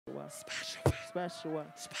Special way. Special way.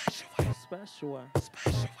 Special way. Special way.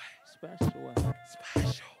 Special way. Special way.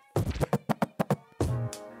 Special.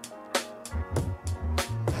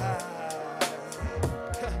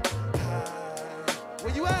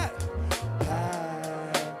 Where you at?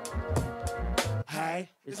 Hi.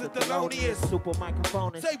 It's the Thelonious Super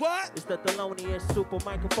microphone. Say what? It's the Thelonious Super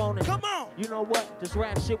microphone. Come on. You know what? This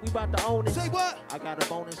rap shit, we about to own it. Say what? I got a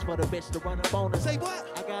bonus for the bitch to run a bonus. Say what?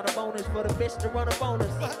 I got a bonus for the bitch to run a bonus.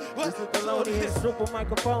 What? This is the Thelonious Super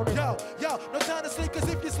microphone. Yo, no time to sleep, cause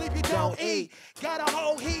if you sleep, you don't eat. Got a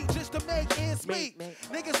whole heat just to make ends meet.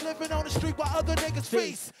 Niggas living on the street while other niggas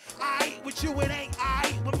feast. I ain't with you, it ain't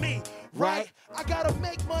I with me. Right? I gotta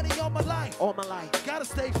make money all my life. All my life. Gotta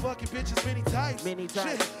stay fucking bitches many times. Many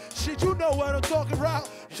times. Shit, you know what I'm talking about.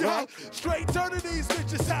 Yo, straight turning these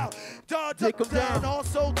bitches out. Dog, duck down,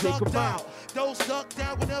 also ducked out. Those duck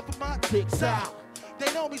down whenever my dick's out.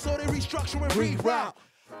 They know me, so they restructure and reroute.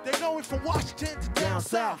 They going from Washington to down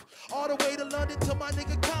south, all the way to London to my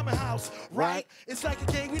nigga Common House, right? It's like a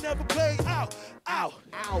game we never play out,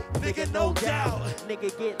 nigga, no doubt.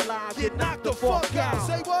 Nigga get live, Get knocked the fuck out.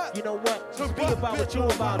 Say what? You know what? Just be about what you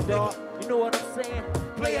about, dog. You know what I'm saying?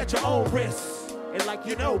 Play at your own risk. And like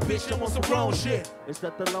You know, bitch, you want some wrong shit. It's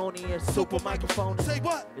the Thelonious Super microphone. Say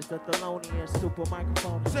what? It's the Thelonious Super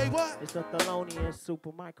microphone. Say what? It's the Thelonious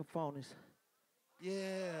Super microphone. Yeah.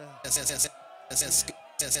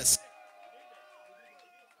 Yes.